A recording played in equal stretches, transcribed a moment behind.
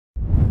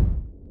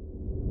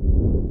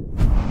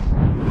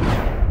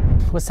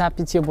What's up,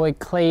 it's your boy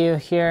Kleju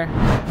here.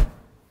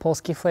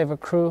 Polski Flavor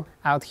Crew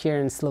out here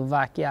in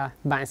Slovakia,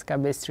 Banská,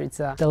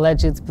 Bystrica. The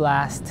Legends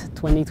Blast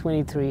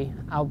 2023,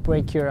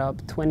 Outbreak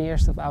Europe, 20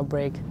 years of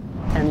Outbreak,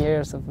 10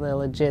 years of the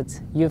Legit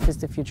Youth is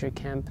the Future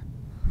camp.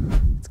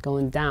 It's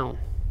going down.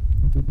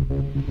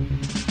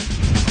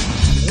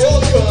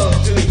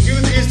 Welcome to the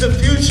Youth is the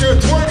Future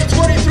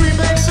 2023,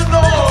 make some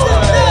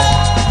noise!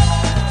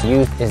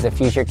 Youth is the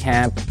Future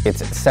camp.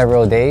 It's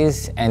several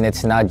days and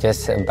it's not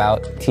just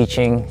about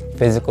teaching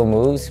physical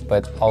moves,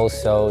 but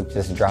also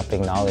just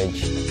dropping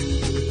knowledge.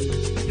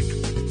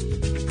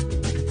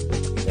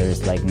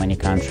 There's like many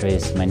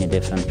countries, many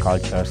different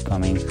cultures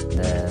coming.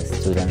 The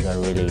students are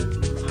really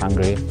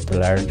hungry to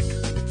learn.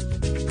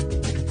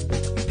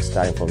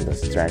 Starting from the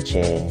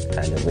stretching,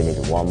 and then we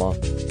need to warm up,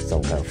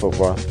 some kind of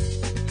footwork.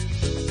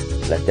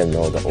 Let them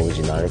know the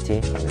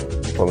originality.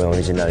 For me,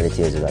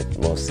 originality is like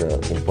most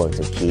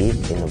important key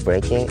in the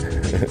breaking.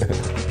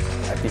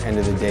 At the end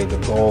of the day, the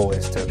goal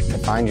is to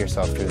find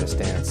yourself through this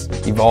dance,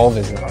 evolve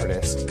as an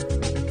artist.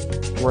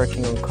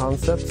 Working on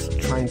concepts,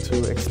 trying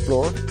to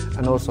explore,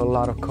 and also a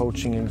lot of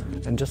coaching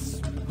and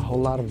just a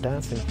whole lot of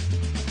dancing.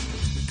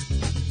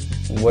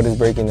 What is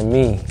breaking to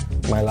me?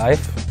 My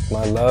life,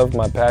 my love,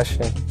 my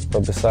passion.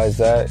 But besides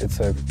that, it's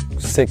a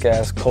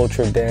sick-ass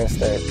culture dance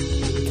that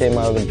came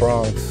out of the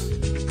Bronx.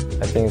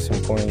 I think it's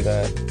important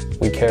that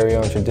we carry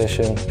on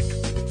tradition,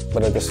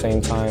 but at the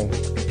same time,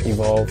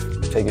 evolve,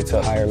 take it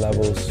to higher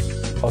levels.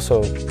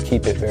 Also,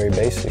 keep it very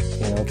basic,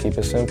 you know, keep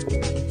it simple.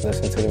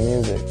 Listen to the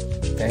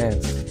music,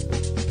 dance.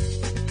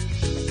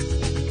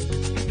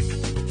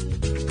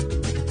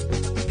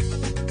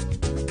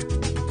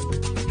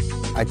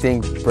 I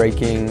think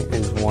breaking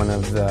is one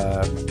of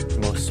the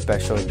most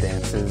special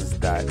dances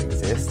that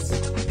exists.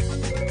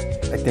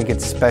 I think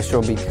it's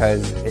special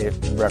because it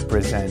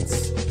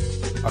represents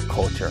a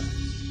culture.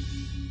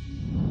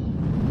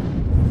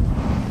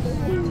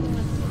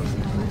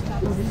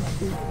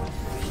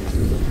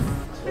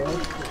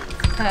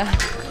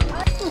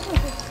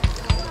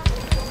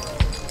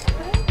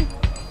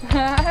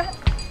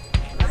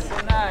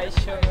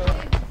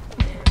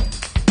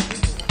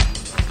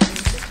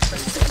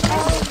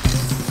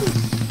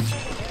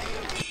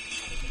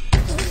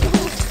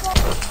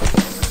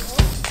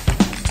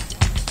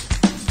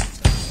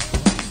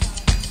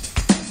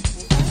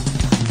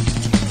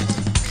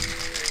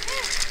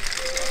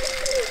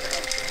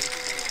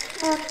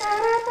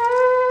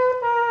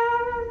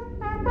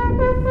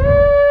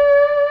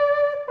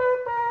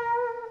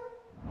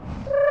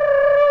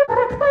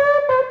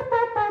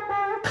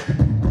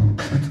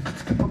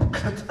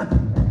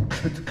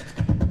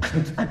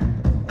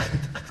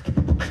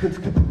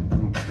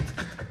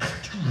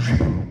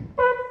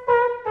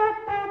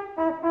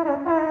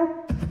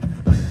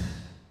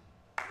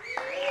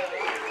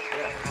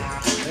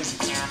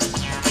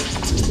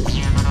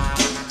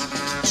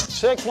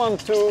 Check 1,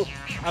 2,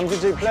 I'm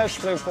DJ Plash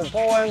from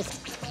Poland.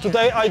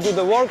 Today I do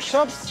the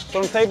workshops,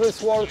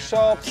 turntables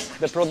workshops,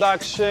 the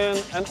production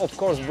and of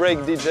course break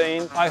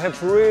DJing. I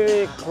have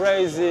really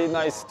crazy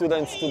nice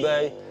students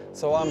today,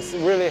 so I'm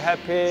really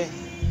happy.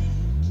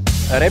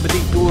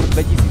 Repeting Tour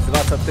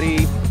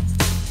 2023.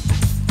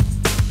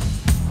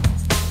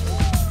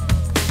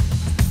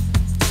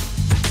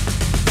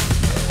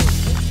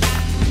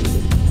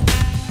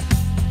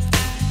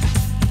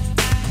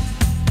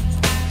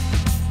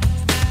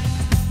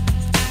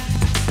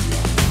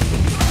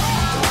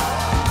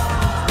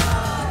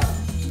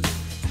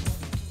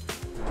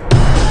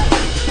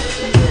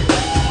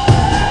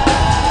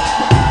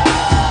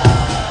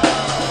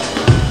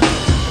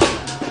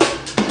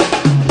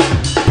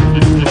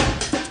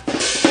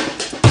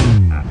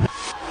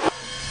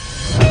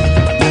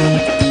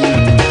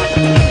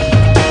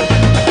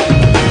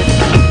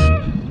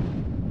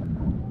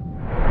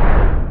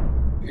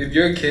 If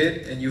you're a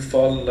kid and you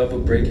fall in love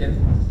with breaking,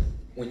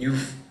 when you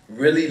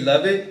really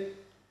love it,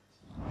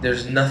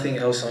 there's nothing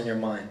else on your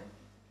mind.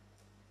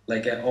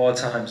 Like at all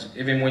times,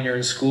 even when you're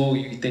in school,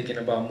 you're thinking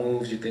about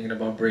moves, you're thinking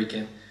about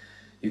breaking.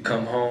 You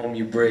come home,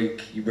 you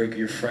break with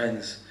your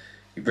friends,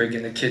 you break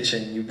in the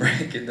kitchen, you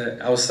break in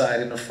the outside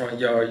in the front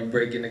yard, you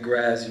break in the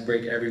grass, you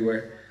break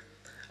everywhere.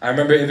 I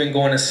remember even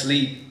going to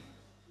sleep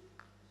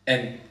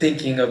and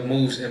thinking of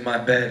moves in my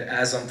bed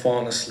as I'm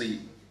falling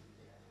asleep.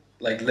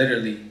 Like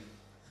literally.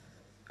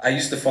 I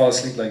used to fall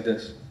asleep like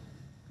this.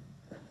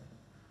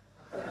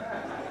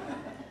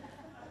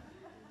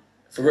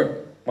 For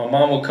real. My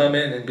mom would come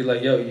in and be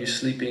like, yo, you're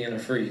sleeping in a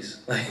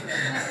freeze. Like,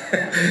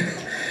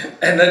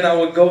 and then I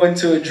would go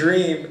into a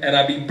dream and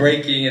I'd be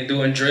breaking and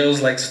doing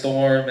drills like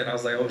Storm and I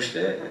was like, oh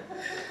shit.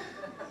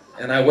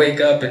 And I wake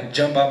up and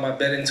jump out my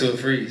bed into a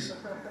freeze.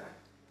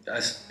 I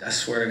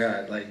swear to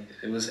God, like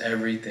it was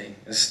everything.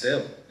 It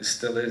still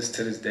is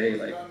to this day.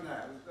 Like,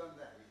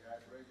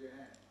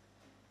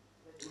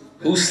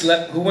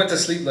 who went to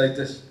sleep like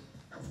this?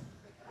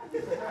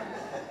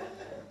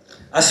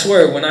 I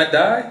swear, when I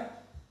die,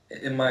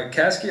 in my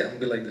casket, I'm gonna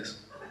be like this.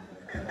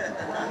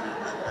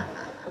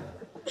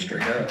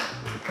 Straight up.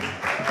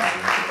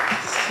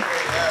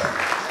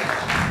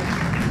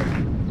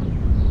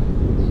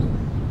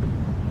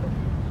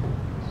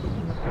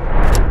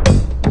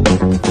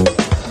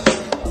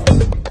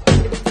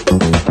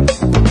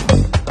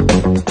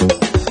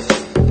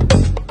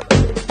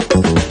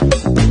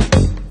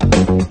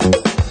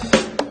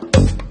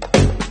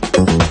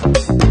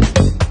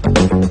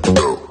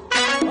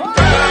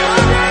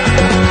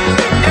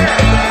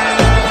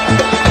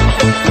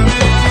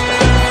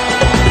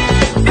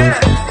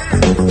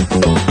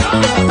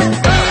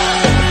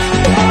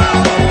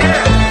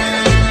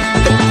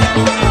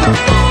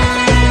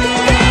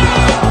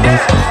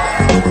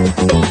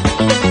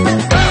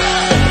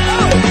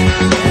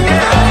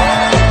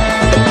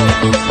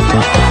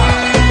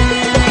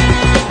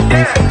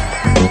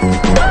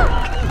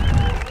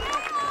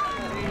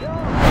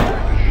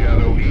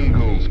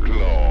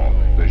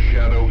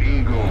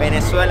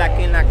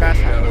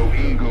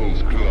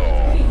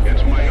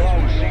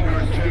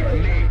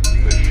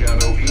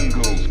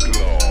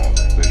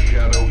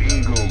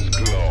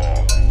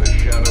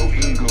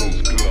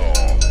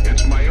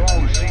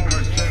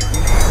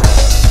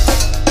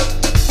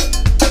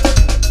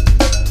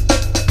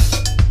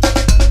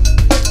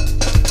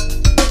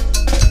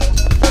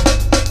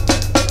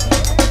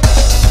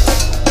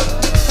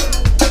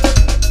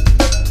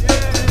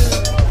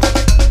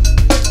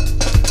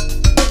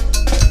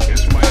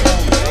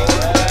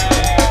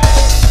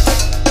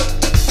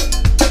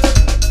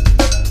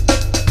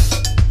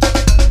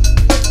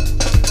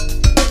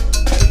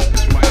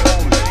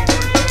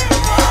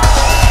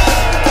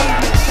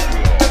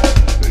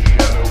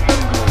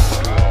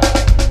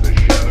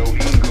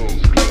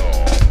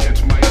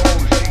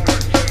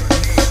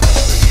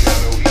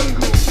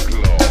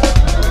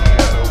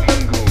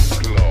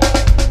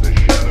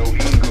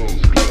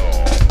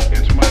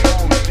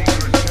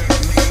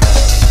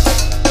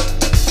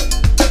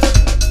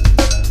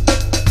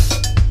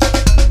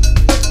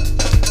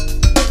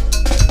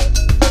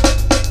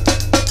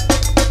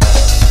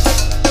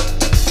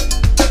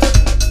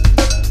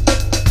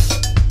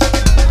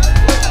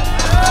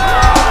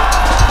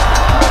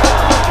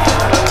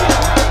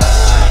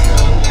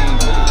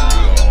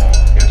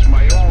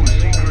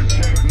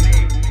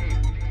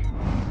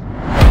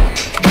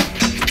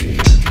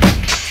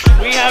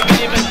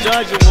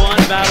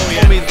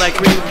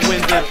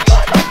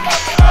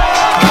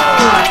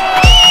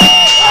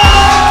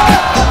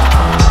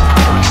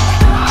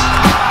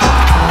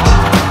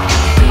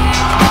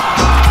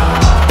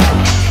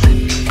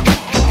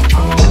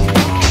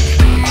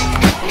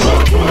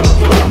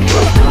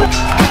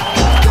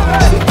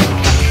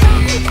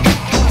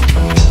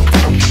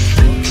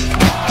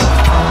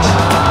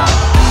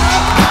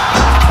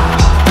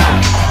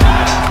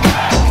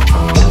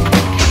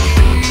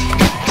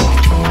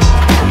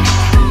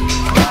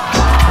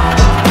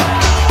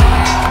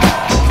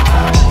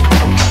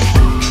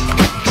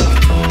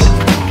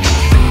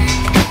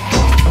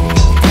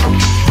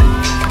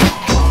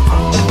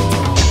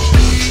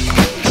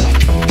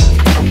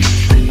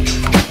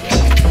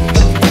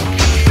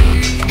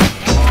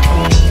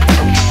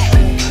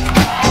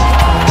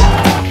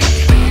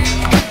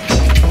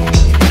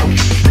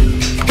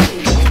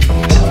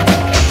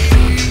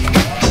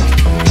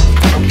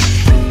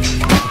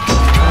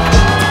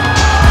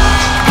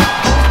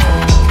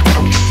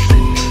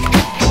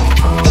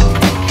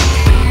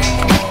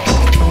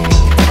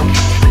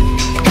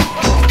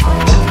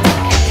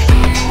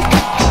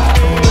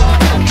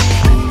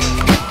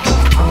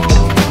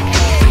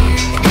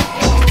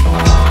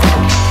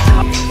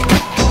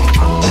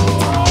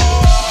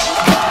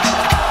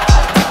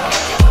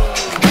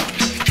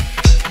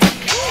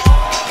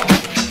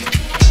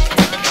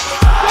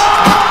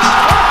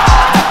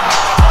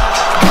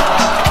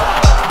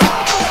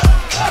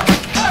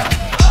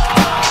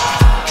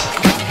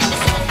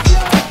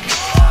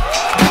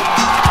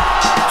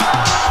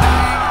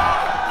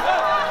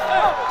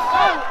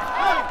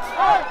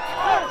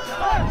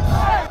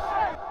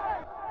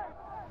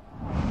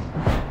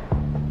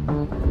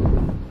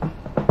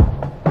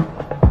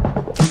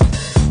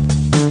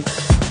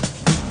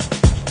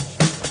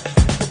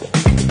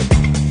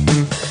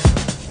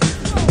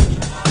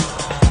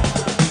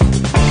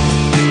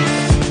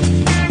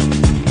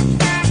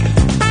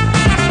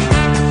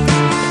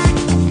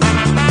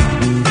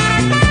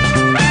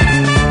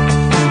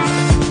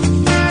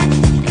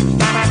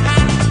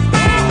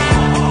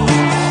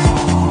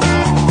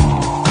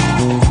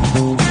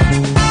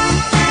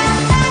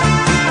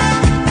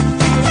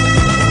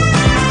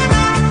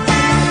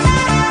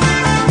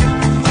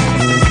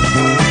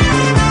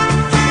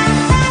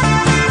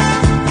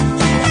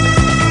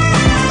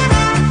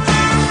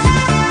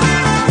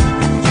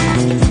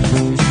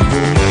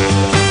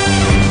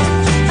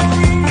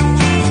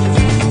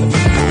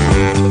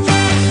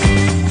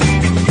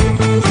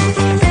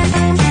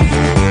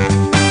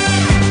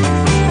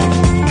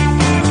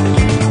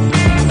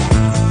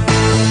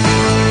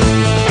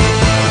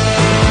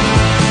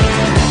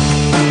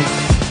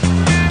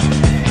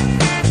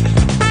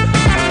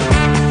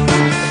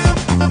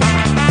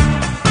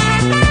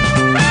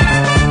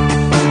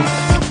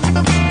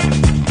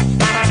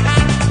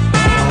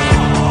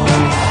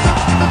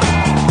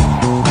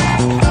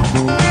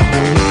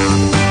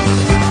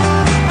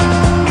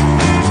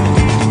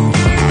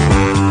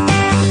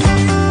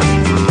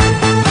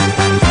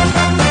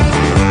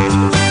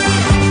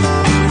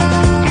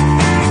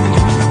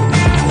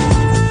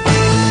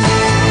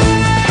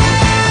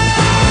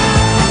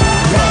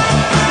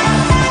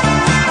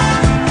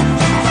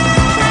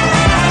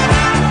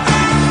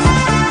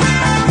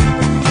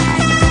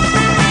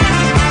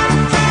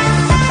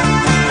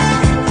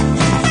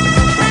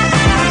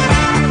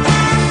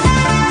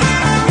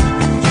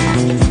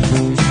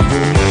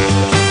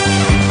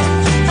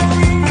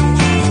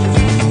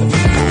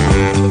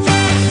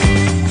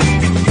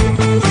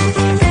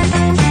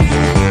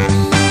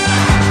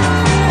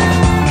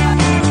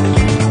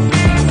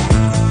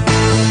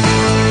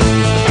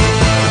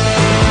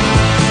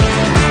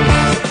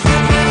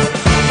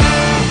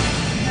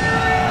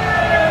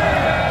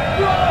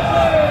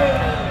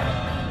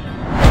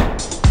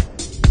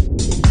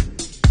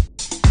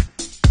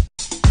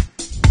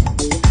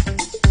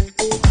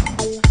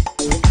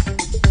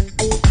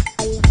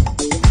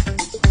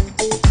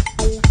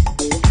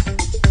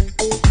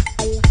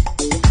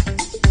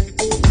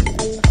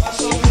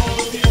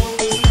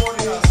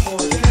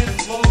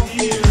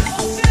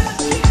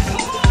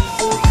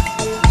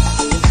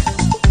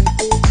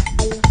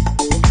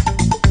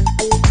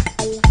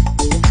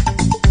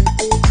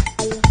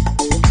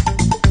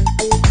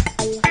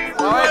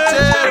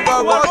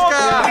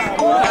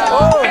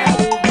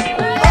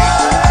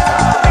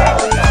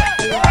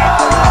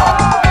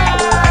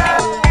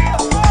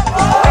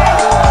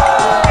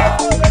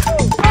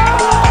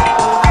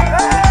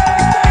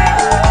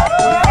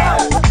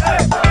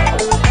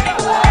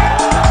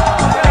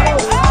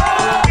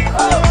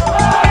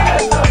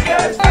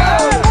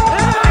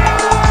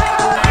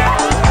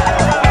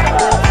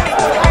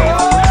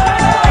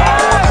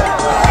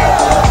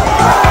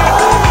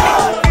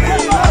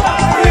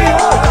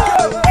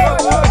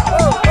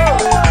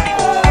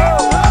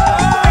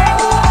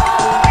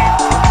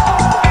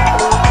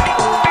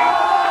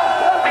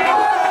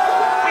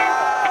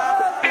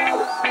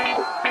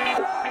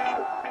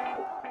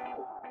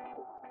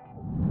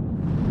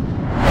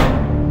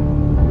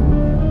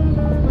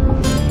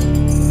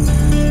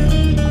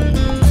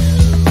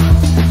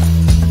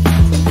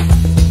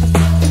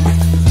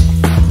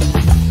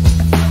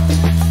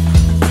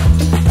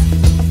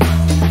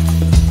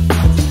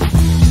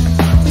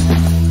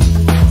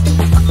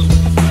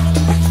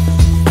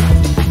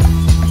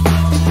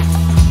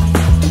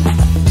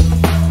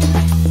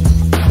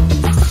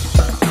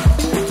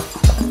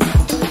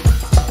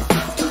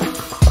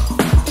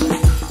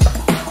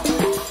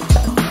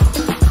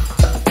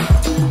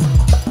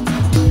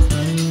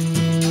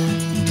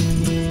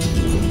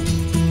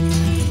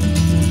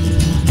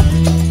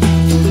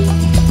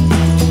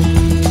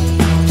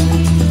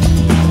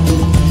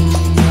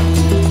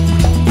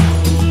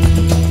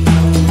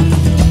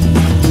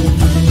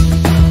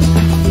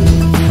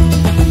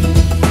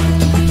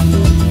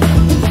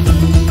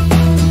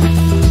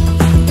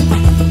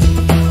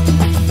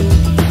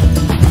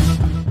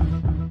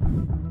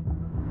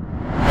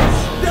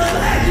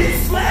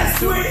 It's Flash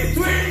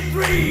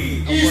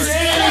 2023! Is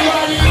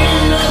anybody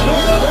in the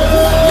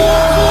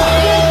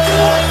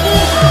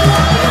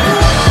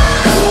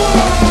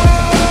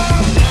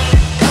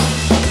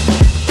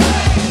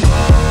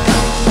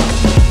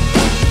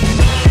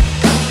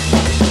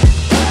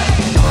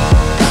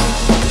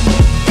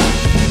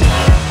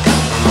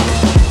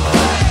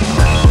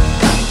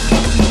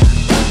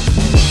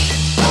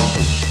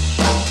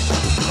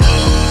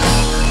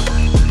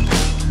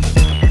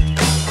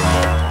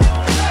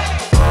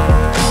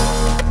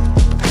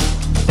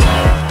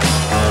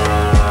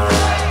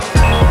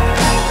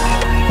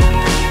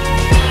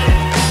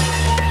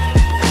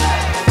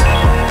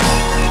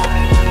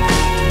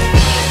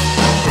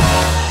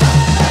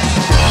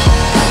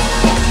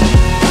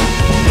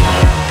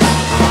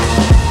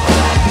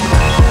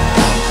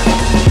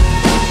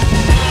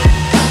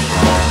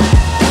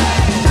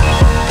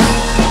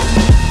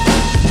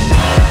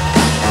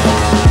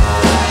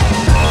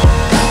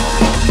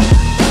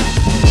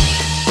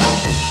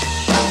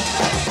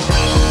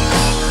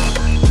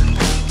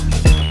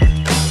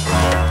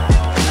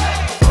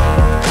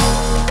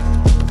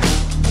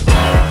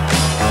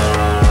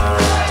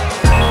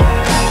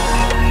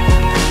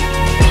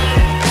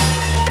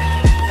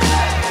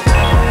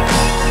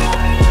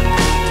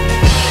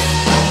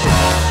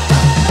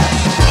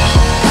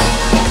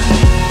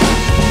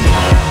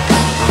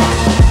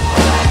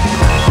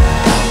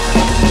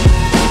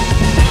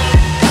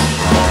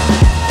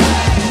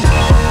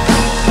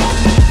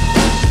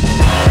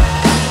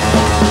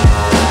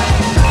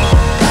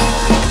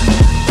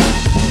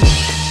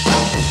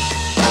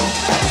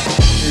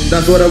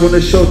That's what I want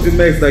to show to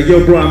Max. Like,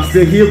 yo, bro, I'm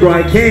still here, bro.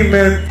 I came,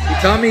 man. He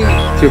taught me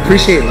to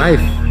appreciate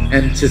life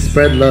and to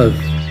spread love.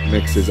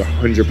 Mix is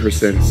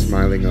 100%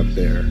 smiling up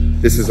there.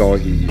 This is all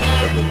he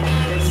ever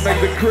wanted. Let's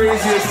make the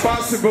craziest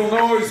possible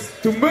noise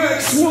to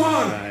Max.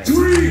 1,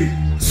 3,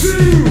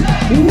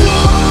 2,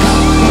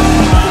 1.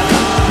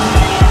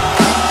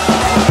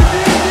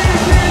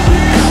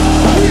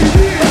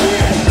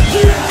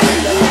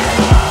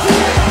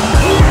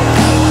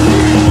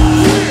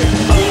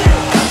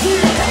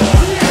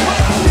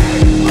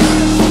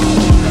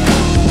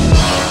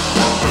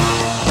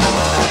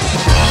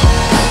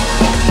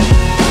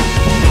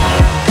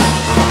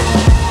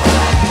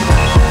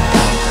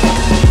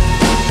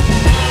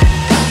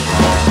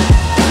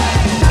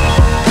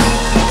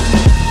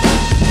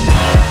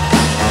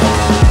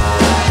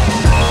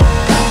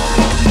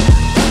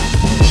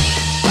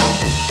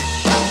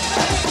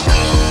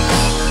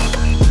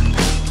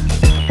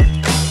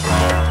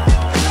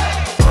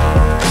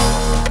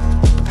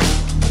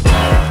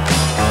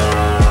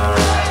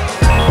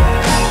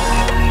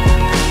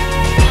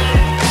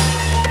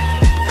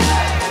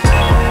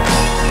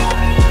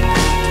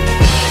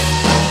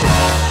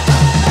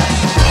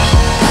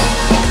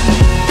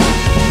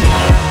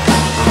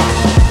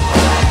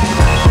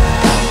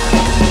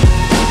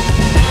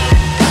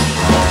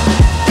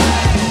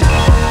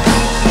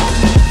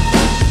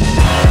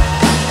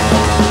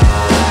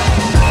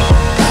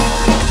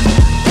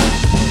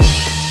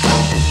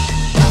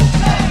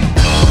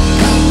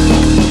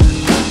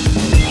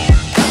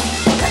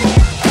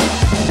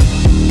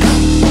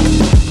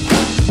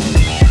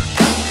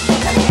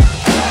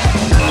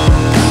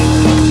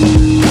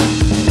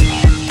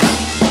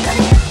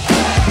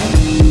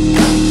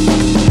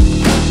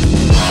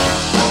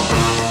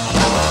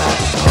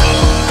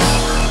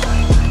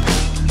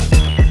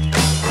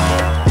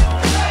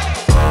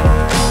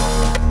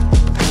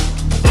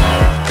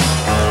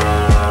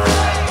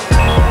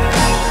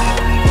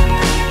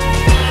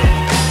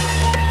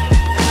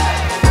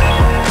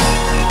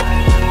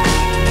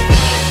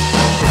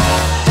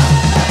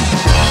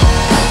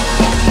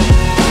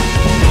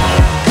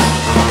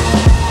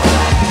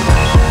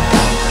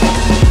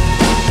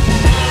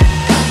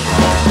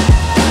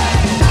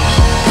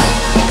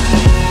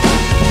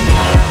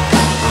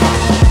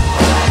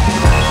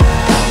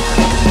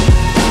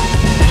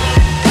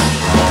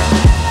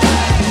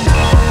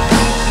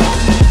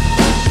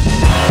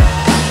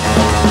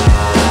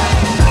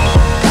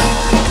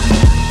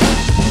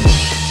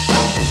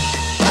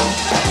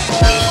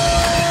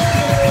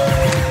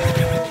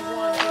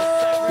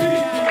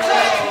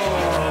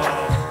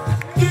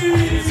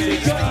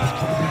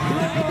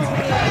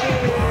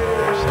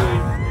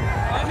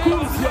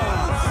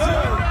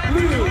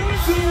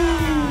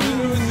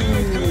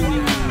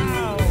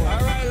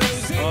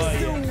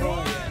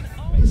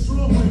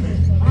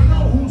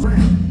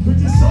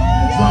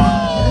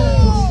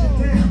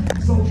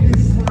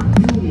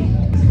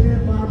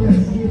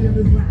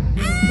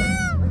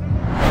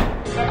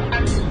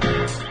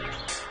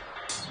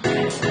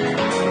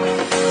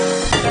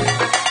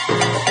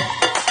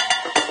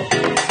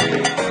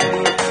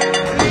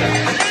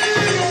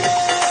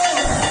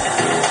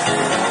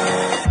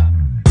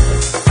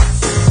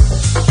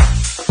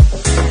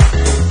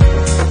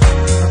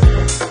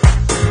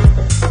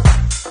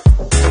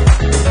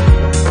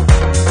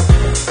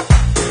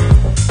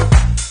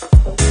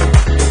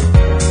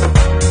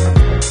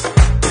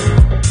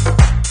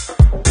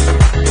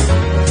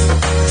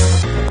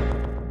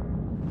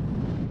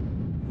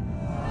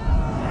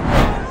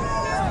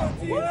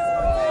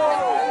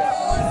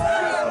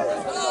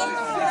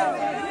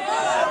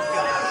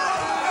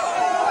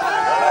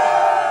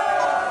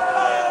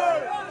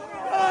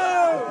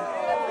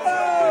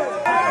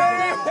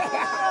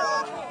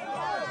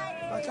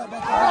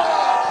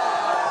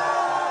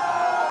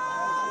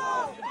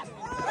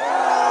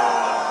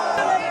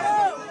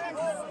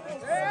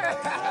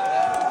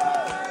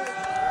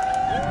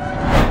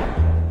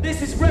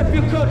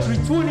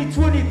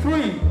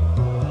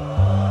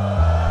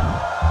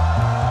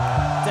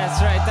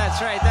 That's right,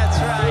 that's right, that's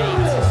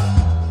right.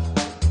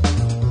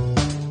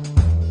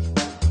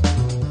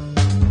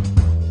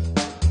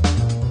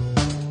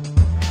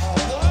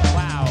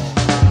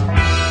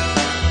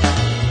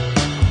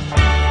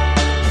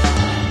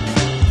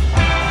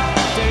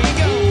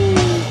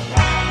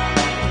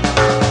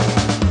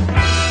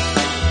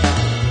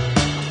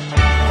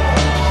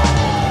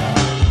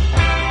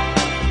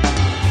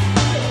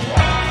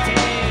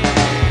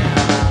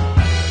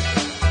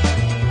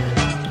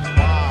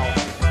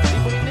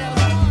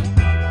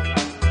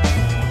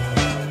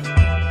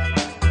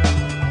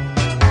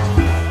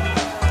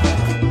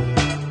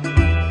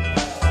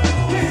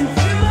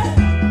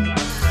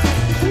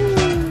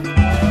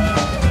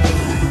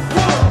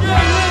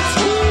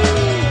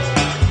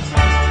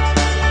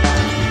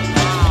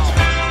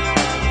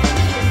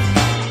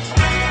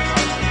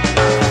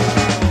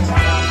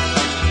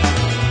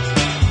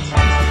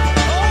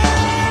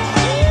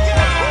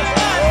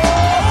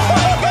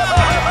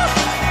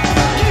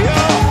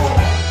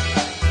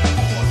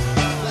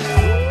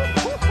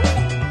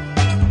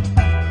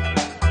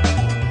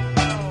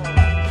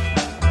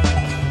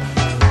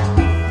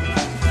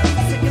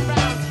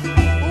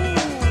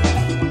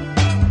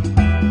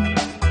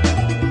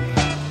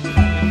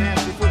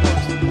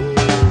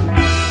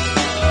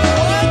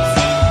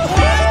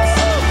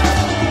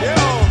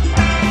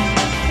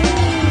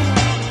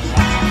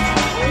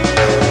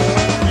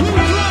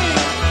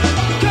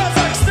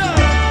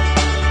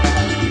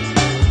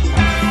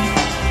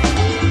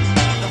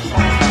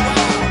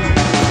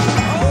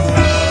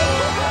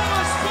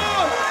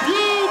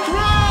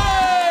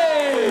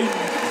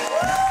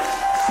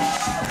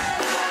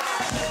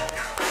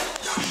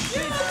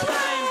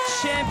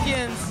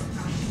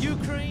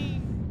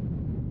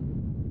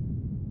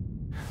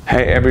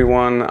 Hey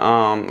everyone,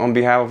 on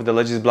behalf of the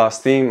Legends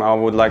Blast team, I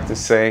would like to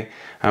say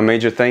a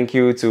major thank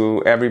you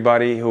to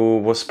everybody who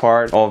was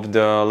part of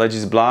the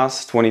Legends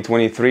Blast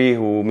 2023,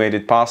 who made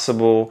it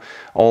possible,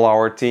 all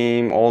our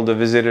team, all the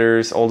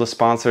visitors, all the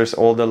sponsors,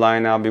 all the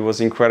lineup. It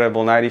was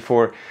incredible.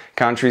 94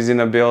 countries in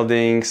the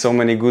building, so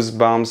many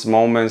goosebumps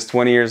moments,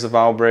 20 years of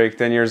Outbreak,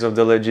 10 years of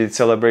the Legends,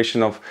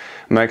 celebration of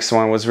Max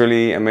 1 was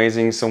really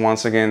amazing. So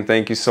once again,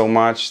 thank you so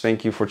much.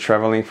 Thank you for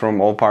traveling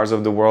from all parts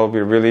of the world.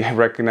 We really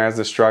recognize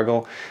the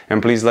struggle,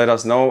 and please let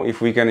us know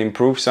if we can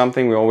improve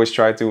something. We always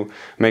try to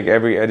make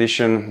every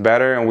edition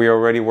better, and we're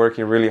already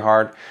working really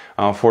hard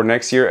for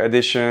next year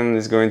edition.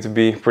 Is going to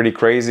be pretty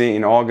crazy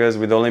in August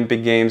with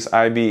Olympic Games,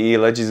 IBE,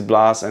 Legends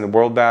Blast, and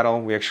World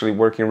Battle. We're actually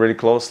working really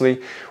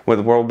closely with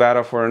World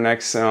Battle for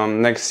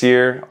next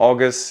year,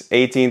 August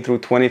 18th through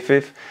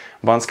 25th.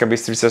 Banská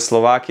Bystrica,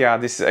 Slovakia.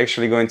 This is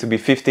actually going to be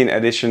 15th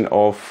edition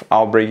of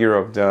Outbreak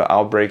Europe, the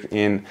outbreak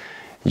in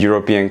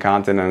European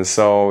continent.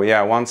 So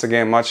yeah, once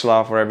again, much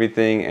love for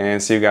everything,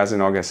 and see you guys in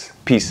August.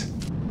 Peace.